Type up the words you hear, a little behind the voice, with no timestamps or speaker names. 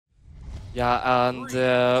Yeah,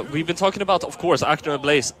 and we've been talking about, of course, Acno and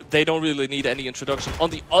Blaze. They don't really need any introduction. On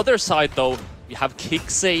the other side, though, we have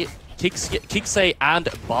KiXe and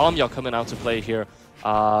Bamya coming out to play here.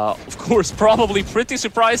 Of course, probably pretty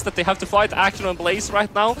surprised that they have to fight Acno and Blaze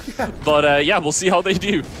right now. But yeah, we'll see how they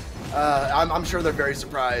do. I'm sure they're very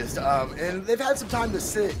surprised. And they've had some time to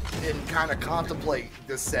sit and kind of contemplate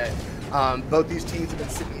this set. Both these teams have been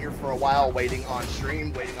sitting here for a while, waiting on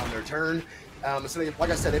stream, waiting on their turn. So like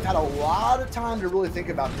I said, they've had a lot of time to really think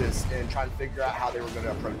about this and try and figure out how they were going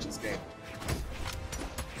to approach this game.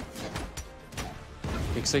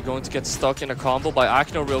 KiXe going to get stuck in a combo by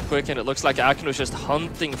Acno real quick, and it looks like Acno is just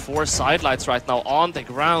hunting for sidelights right now on the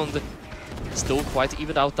ground. Still quite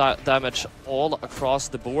even out that damage all across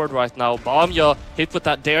the board right now. Bamya hit with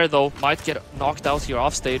that dare though, might get knocked out here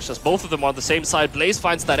off stage as both of them are on the same side. Blaze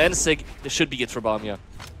finds that end sig. This should be it for Bamya.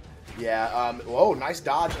 Yeah, whoa, nice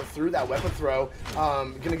dodge through that weapon throw.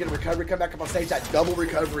 Gonna get a recovery, come back up on stage. That double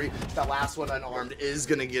recovery, that last one unarmed, is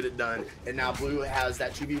gonna get it done. And now Blue has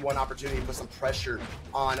that 2v1 opportunity to put some pressure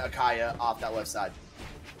on Akaya off that left side.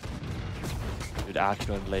 Dude,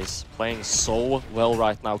 Acno and Blaze playing so well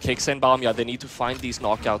right now. KiXe and Bamya, they need to find these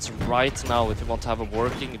knockouts right now if they want to have a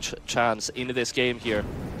working chance in this game here.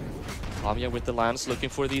 Bamya with the lance looking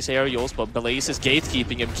for these aerials, but Blaze is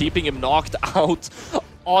gatekeeping him, keeping him knocked out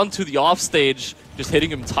onto the offstage, just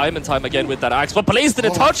hitting him time and time again with that axe. But Blaze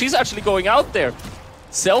didn't touch, he's actually going out there.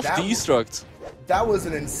 Self-destruct. That was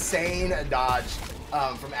an insane dodge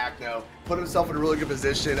from Acno. Put himself in a really good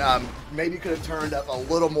position. Maybe could have turned up a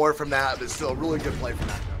little more from that, but still a really good play from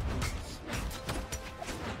Acno.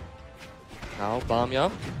 Now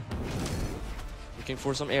Bamya looking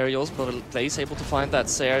for some aerials, but Blaze able to find that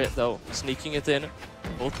Sair though, sneaking it in.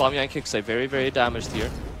 Both Bamya and KiXe very, very damaged here.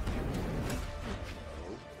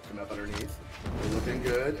 Coming up underneath. They're looking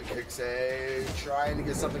good. KiXe trying to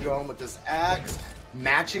get something going with this axe.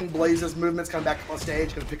 Matching Blaze's movements, coming back up on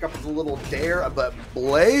stage, gonna pick up with a little dare, but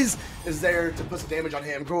Blaze is there to put some damage on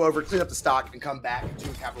him, go over, clean up the stock, and come back to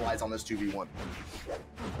capitalize on this 2v1.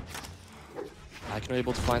 Acno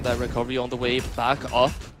able to find that recovery on the way back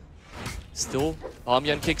up. Still,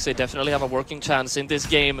 Bamya and KiXe definitely have a working chance in this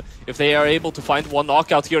game if they are able to find one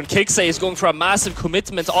knockout here. And KiXe is going for a massive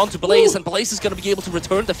commitment onto Blaze, and Blaze is going to be able to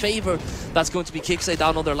return the favor. That's going to be KiXe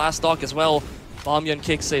down on their last stock as well. Bamya and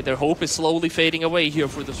KiXe, their hope is slowly fading away here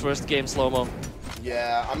for this first game, Slow-Mo.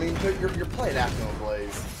 Yeah, I mean, you're playing Acno and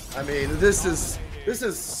Blaze. I mean, this is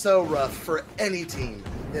so rough for any team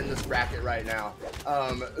in this bracket right now.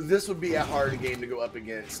 This would be a hard game to go up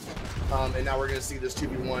against. And now we're going to see this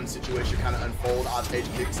 2v1 situation kind of unfold. On stage,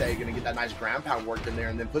 KiXe going to get that nice ground pound worked in there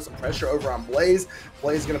and then put some pressure over on Blaze.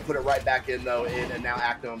 Blaze is going to put it right back in, though, and now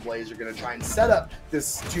Acno and Blaze are going to try and set up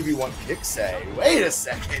this 2v1 KiXe. Wait a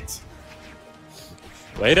second.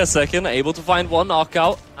 Wait a second, able to find one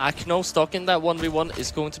knockout. Acno stuck in that 1v1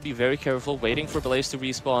 is going to be very careful, waiting for Blaze to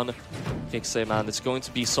respawn. KiXe, man, it's going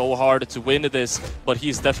to be so hard to win this, but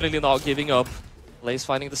he's definitely not giving up. Blaze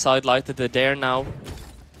finding the side light, the dare now.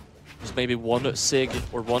 Just maybe one sig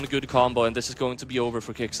or one good combo, and this is going to be over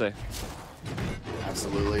for KiXe.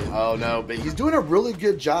 Absolutely. Oh no, but he's doing a really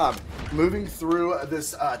good job moving through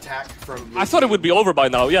this attack from. I thought it would be over by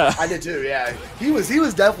now. Yeah, I did too. Yeah, he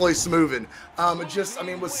was definitely smoothing. I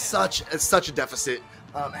mean, was such a deficit.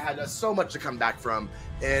 Had so much to come back from,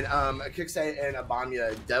 and KiXe and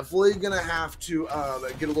Bamya definitely gonna have to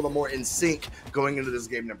get a little more in sync going into this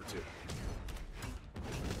game number 2.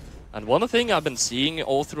 And one thing I've been seeing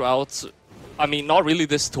all throughout, I mean, not really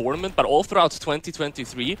this tournament, but all throughout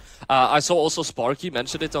 2023, I saw also Sparky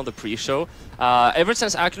mention it on the pre-show. Ever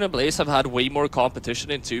since Acno and Blaze have had way more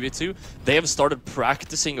competition in 2v2, they have started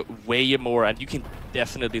practicing way more, and you can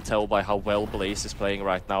definitely tell by how well Blaze is playing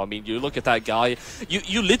right now. I mean, you look at that guy,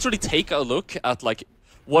 you literally take a look at, like,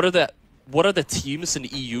 what are the teams in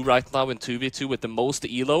EU right now in 2v2 with the most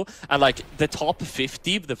elo, and, like, the top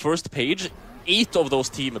 50, the first page, 8 of those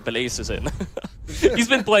teams Blaze is in. He's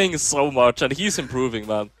been playing so much, and he's improving,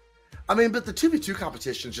 man. I mean, but the 2v2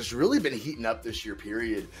 competition's just really been heating up this year,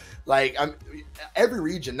 period. Like, every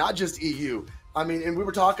region, not just EU. I mean, and we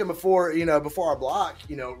were talking before, before our block,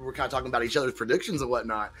 we were kind of talking about each other's predictions and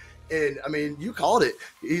whatnot. And, I mean, you called it.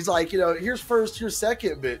 He's like, here's first, here's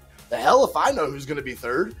second, but the hell if I know who's going to be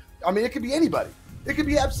third. I mean, it could be anybody. It could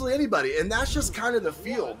be absolutely anybody, and that's just kind of the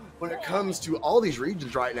feel when it comes to all these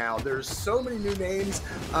regions right now. There's so many new names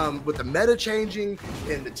with the meta changing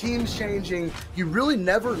and the teams changing. You really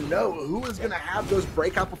never know who is going to have those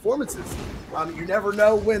breakout performances. You never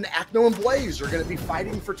know when Acno and Blaze are going to be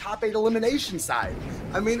fighting for top 8 elimination side.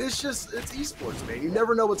 I mean, it's esports, man. You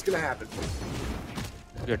never know what's going to happen.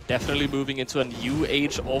 We're definitely moving into a new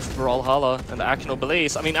age of Brawlhalla and Acno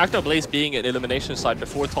Blaze. I mean, Acno Blaze being an elimination side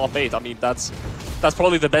before top 8, I mean, that's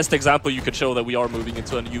probably the best example you could show that we are moving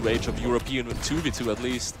into a new age of European 2v2 at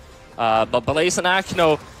least. But Blaze and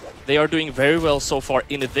Acno, they are doing very well so far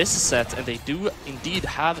in this set, and they do indeed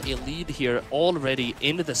have a lead here already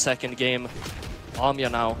in the second game.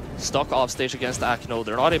 Bamya now stuck off stage against Acno.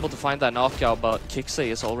 They're not able to find that knockout, but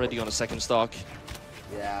KiXe is already on a second stock.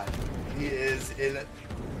 Yeah, he is in.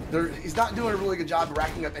 He's not doing a really good job of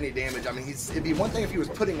racking up any damage. I mean, it'd be one thing if he was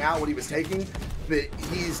putting out what he was taking, but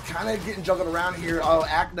he's kind of getting juggled around here. Oh,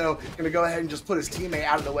 Acno gonna go ahead and just put his teammate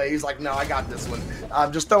out of the way. He's like, no, I got this one.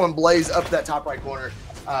 Just throwing Blaze up that top right corner.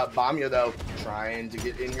 Bamya, though, trying to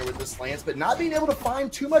get in here with the slants, but not being able to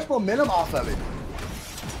find too much momentum off of it.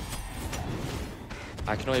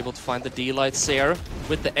 Acno able to find the D-Light Sair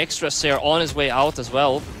with the extra Sair on his way out as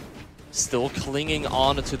well. Still clinging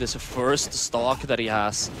on to this first stock that he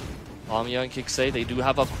has. Bamya and KiXe, they do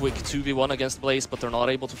have a quick 2v1 against Blaze, but they're not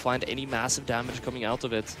able to find any massive damage coming out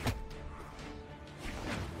of it.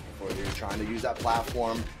 They're trying to use that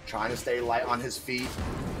platform, trying to stay light on his feet.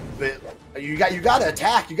 But you got to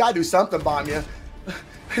attack. You got to do something, Bamya.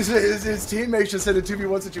 His teammates just in a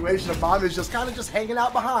 2v1 situation, and Bamya's just kind of just hanging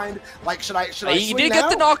out behind. Like, should I He did get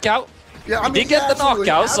the knockout. Yeah, I mean, he did get the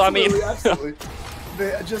knockout, so I mean... Absolutely.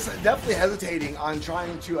 Just definitely hesitating on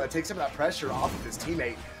trying to take some of that pressure off of his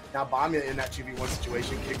teammate. Now Bamya in that 2v1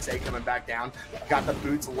 situation, KiXe coming back down, got the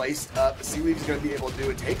boots laced up, see what he's going to be able to do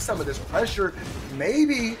and take some of this pressure,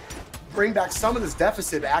 maybe bring back some of this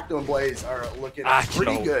deficit. Acno and Blaze are looking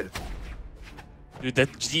pretty good. Dude,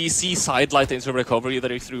 that GC sidelight into recovery that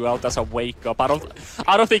he threw out, that's a wake up. I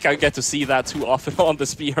don't think I get to see that too often on the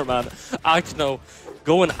spear, man. Acno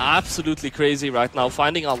going absolutely crazy right now,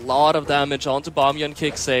 finding a lot of damage onto Bamya and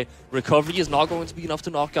KiXe. Recovery is not going to be enough to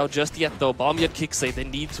knock out just yet, though. Bamya and KiXe, they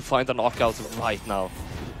need to find a knockout right now.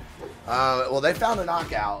 Well, they found a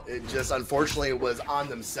knockout. It just, unfortunately, was on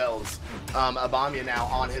themselves. Bamya now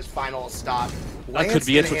on his final stop. That could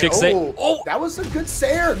be it for KiXe. Oh, that was a good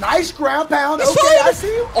Sair. Nice ground pound. Okay, I see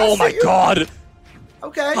you. Oh my god.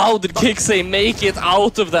 Okay. How did KiXe make it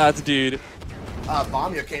out of that, dude?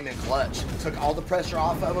 Bamya came in clutch, took all the pressure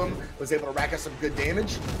off of him, was able to rack up some good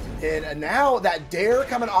damage. And now that dare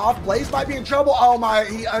coming off, Blaze might be in trouble. Oh my,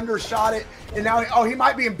 he undershot it. And now, he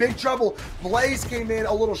might be in big trouble. Blaze came in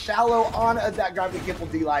a little shallow on that guy with the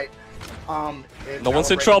Gimple D-Light. No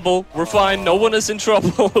one's in trouble. We're fine. No one is in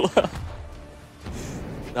trouble.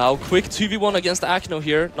 Now, quick 2v1 against Acno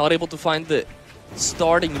here. Not able to find the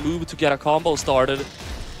starting move to get a combo started.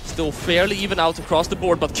 Still fairly even out across the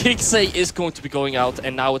board, but KiXe is going to be going out,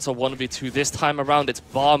 and now it's a 1v2. This time around, it's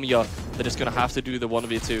Bamya that is going to have to do the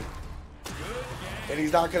 1v2. And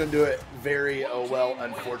he's not going to do it very well,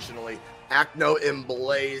 unfortunately. Acno and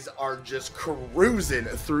Blaze are just cruising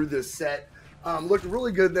through this set. Looked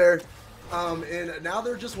really good there. And now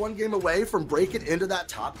they're just one game away from breaking into that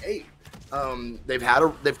top 8. They've had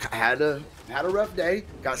a rough day.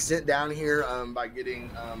 Got sent down here by getting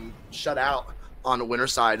shut out on the winner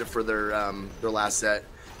side for their last set,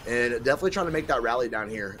 and definitely trying to make that rally down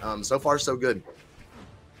here. So far, so good.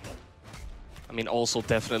 I mean, also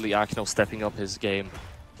definitely Acno stepping up his game,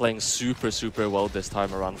 playing super well this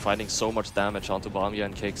time around, finding so much damage onto Bamya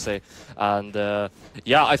and KiXe. And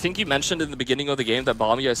yeah, I think you mentioned in the beginning of the game that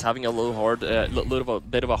Bamya is having a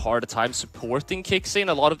bit of a hard time supporting KiXe in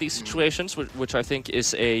a lot of these situations, which I think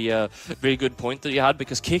is a very good point that you had,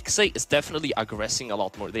 because KiXe is definitely aggressing a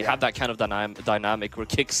lot more. They have that kind of dynamic where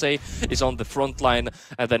KiXe is on the front line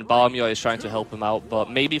and then Bamya is trying to help him out, but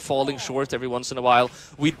maybe falling short every once in a while.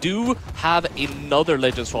 We do have another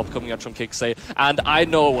legend swap coming out from KiXe, and I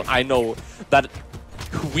know that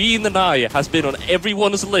Queen and I has been on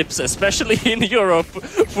everyone's lips, especially in Europe,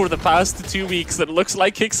 for the past 2 weeks. That looks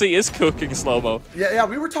like KiXe is cooking slow-mo. Yeah,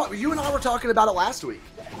 we were talking. You and I were talking about it last week.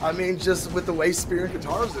 I mean, just with the way Spear and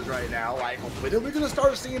Guitars is right now, like, when are we going to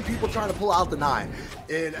start seeing people trying to pull out the 9?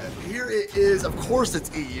 And here it is. Of course,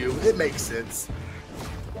 it's EU. It makes sense.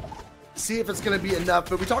 See if it's going to be enough.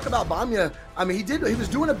 But we talk about Bamya. I mean, he was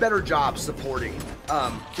doing a better job supporting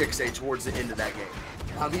KiXe towards the end of that game.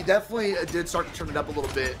 He definitely did start to turn it up a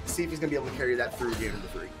little bit. See if he's going to be able to carry that through game number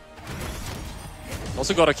 3.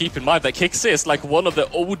 Also got to keep in mind that KiXe is like one of the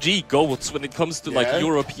OG GOATs when it comes to like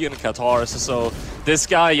European Qatars. So this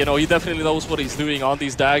guy, you know, he definitely knows what he's doing on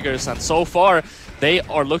these daggers. And so far, they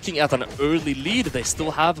are looking at an early lead.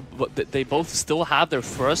 They both still have their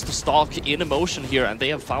first stock in motion here, and they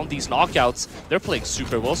have found these knockouts. They're playing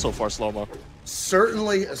super well so far, slow-mo.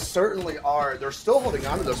 Certainly are. They're still holding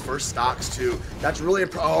on to those first stocks too. That's really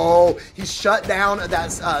oh, he shut down that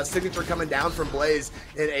signature coming down from Blaze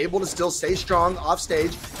and able to still stay strong off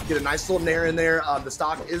stage, get a nice little nair in there. The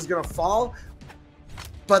stock is gonna fall,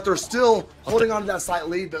 but they're still holding on to that slight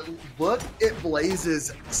lead. But look at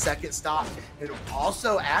Blaze's second stock, and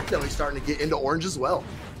also Acno, he's starting to get into orange as well.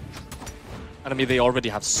 And I mean, they already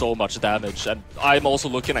have so much damage. And I'm also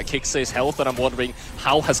looking at KiXe's health, and I'm wondering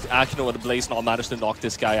how has Acno and Blaze not managed to knock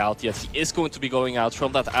this guy out yet. He is going to be going out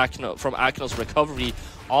from that Acno's recovery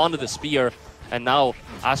onto the spear. And now,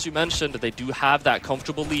 as you mentioned, they do have that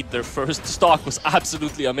comfortable lead. Their first stock was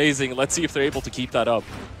absolutely amazing. Let's see if they're able to keep that up.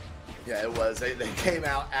 Yeah, it was. They came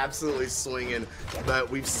out absolutely swinging,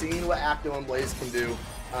 but we've seen what Acno and Blaze can do.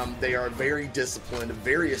 They are a very disciplined,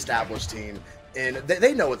 very established team. And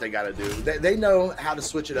they know what they got to do. They know how to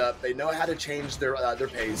switch it up. They know how to change their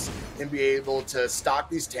pace and be able to stock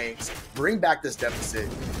these tanks, bring back this deficit.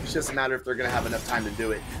 It's just a matter if they're going to have enough time to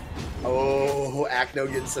do it. Oh, Acno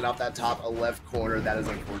getting sent off that top left corner. That is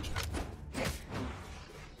unfortunate.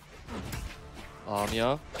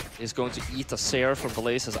 Bamya is going to eat a Sair from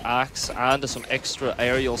Blaze's axe and some extra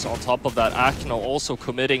aerials on top of that. Acno also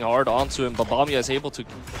committing hard onto him, but Bamya is able to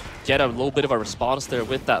get a little bit of a response there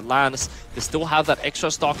with that lance. They still have that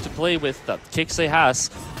extra stock to play with that KiXe has.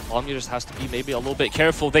 Bamya just has to be maybe a little bit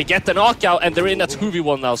careful. They get the knockout, and they're in a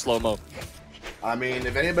 2v1 now, Slow-Mo. I mean,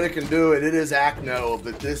 if anybody can do it, it is Acno,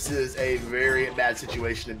 but this is a very bad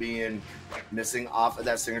situation to be in. Missing off of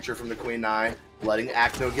that signature from the Queen Eye, letting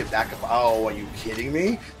Acno get back up. Oh, are you kidding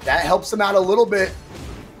me? That helps him out a little bit,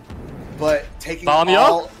 but taking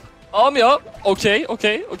Bamya? Bamya?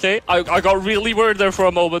 Okay. I got really worried there for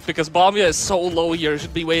a moment because Bamya is so low here.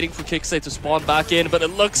 Should be waiting for KiXe to spawn back in, but it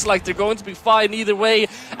looks like they're going to be fine either way,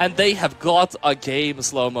 and they have got a game,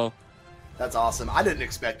 Slow-Mo. That's awesome. I didn't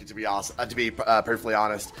expect it to be awesome, to be perfectly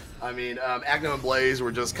honest. I mean, Acno and Blaze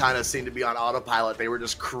were just kind of seemed to be on autopilot. They were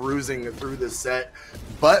just cruising through this set,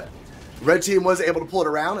 but Red Team was able to pull it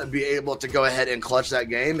around and be able to go ahead and clutch that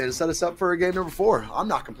game and set us up for a game number 4. I'm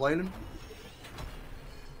not complaining.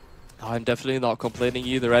 I'm definitely not complaining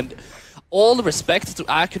either, and all the respect to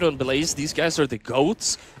Acno and Blaze, these guys are the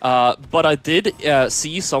GOATs, but I did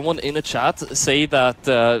see someone in the chat say that,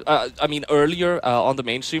 I mean, earlier on the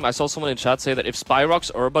mainstream, I saw someone in chat say that if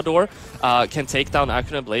Spyrox Urbador can take down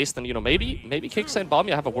Acno and Blaze, then, you know, maybe KiXe and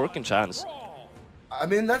Bamya have a working chance. I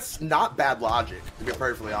mean, that's not bad logic, to be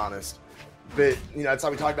perfectly honest. But, you know, it's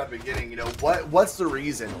like we talked about at the beginning, you know, what's the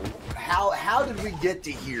reason? How did we get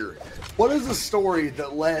to here? What is the story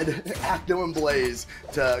that led Acno and Blaze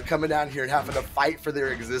to coming down here and having to fight for their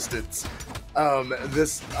existence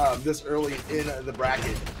this early in the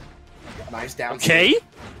bracket? Nice down. Okay.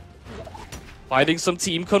 Finding some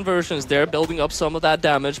team conversions there, building up some of that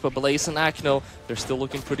damage, but Blaze and Acno, they're still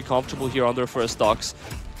looking pretty comfortable here on their first stocks.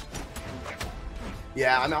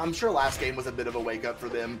 Yeah, I mean, I'm sure last game was a bit of a wake-up for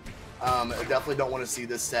them. I definitely don't want to see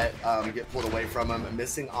this set get pulled away from him.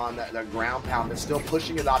 Missing on the ground pound, but still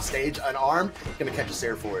pushing it off stage. Unarmed, gonna catch a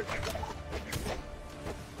Sair for it.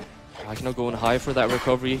 Acno going high for that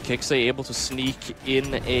recovery. KiXe able to sneak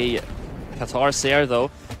in a Qatar Sair though.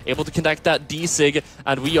 Able to connect that D-Sig,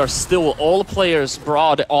 and we are still all players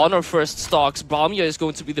broad on our first stocks. Bamya is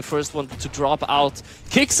going to be the first one to drop out.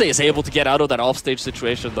 KiXe is able to get out of that offstage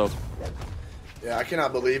situation though. Yeah, I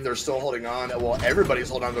cannot believe they're still holding on. Well, everybody's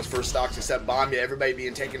holding on to those first stocks except Bamya. Everybody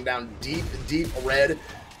being taken down deep red.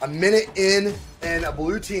 A minute in, and a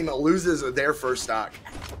blue team loses their first stock.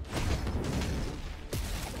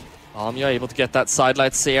 Bamya able to get that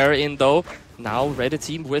sidelight Sair in though. Now Red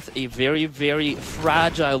Team with a very, very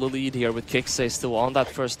fragile lead here with KiXe still on that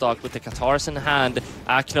first stock with the Qatars in hand.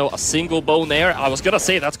 Acno, a single bow there. I was gonna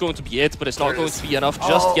say that's going to be it, but it's not going to be enough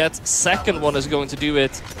just yet. Second one is going to do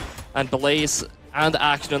it. And Blaze and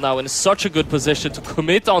Acno now in such a good position to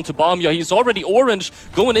commit onto Bamya. He's already orange,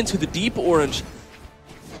 going into the deep orange.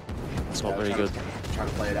 It's not very good. Trying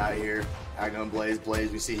to play it out here. Acno and Blaze.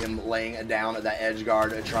 We see him laying down at that edge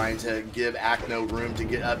guard and trying to give Acno room to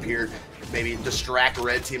get up here. Maybe distract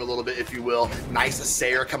Red Team a little bit, if you will. Nice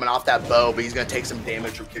Sair coming off that bow, but he's going to take some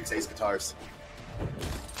damage from KiXe's Qatars.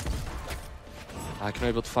 Acno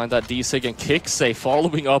able to find that D-Sig, and KiXe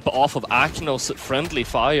following up off of Acno's friendly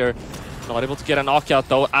fire. Not able to get a knockout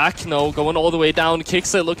though. Acno going all the way down.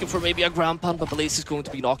 KiXe looking for maybe a ground pound, but Blaze is going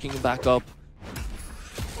to be knocking him back up.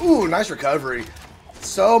 Ooh, nice recovery.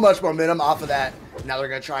 So much momentum off of that. Now they're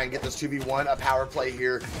going to try and get this 2v1, a power play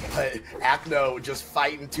here. But Acno just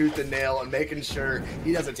fighting tooth and nail and making sure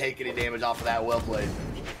he doesn't take any damage off of that. Well played.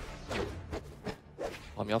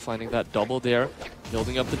 Bamya finding that double there,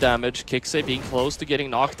 building up the damage. KiXe being close to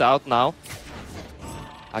getting knocked out now.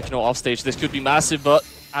 Acno off stage. This could be massive, but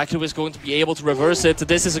Acno is going to be able to reverse it.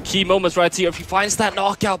 This is a key moment right here. If he finds that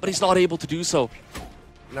knockout, but he's not able to do so.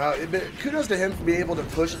 No, kudos to him for being able to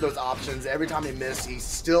push those options. Every time he missed, he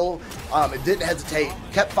still didn't hesitate,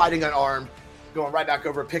 kept fighting unarmed, going right back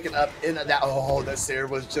over, picking up in that. Oh, that Sarah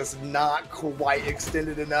was just not quite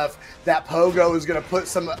extended enough. That pogo is going to put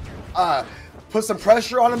some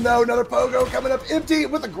pressure on him, though. Another pogo coming up empty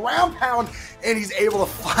with a ground pound, and he's able to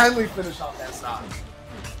finally finish off that stock.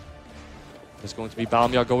 There's going to be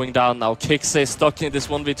Bamya going down now. KiXe stuck in this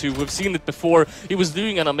 1v2. We've seen it before. He was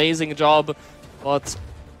doing an amazing job, but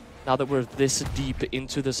now that we're this deep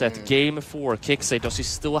into the set, game 4, KiXe, does he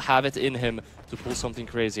still have it in him to pull something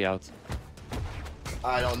crazy out?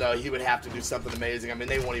 I don't know. He would have to do something amazing. I mean,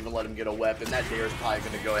 they won't even let him get a weapon. That dare is probably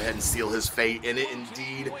going to go ahead and seal his fate, and it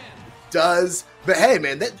indeed does. But hey,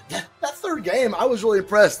 man, that third game, I was really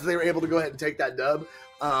impressed that they were able to go ahead and take that dub.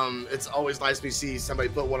 It's always nice to see somebody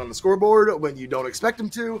put one on the scoreboard when you don't expect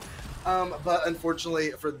them to. But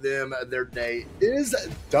unfortunately for them, their day is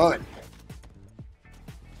done.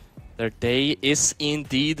 Their day is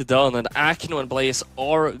indeed done, and Acno and Blaze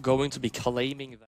are going to be claiming that.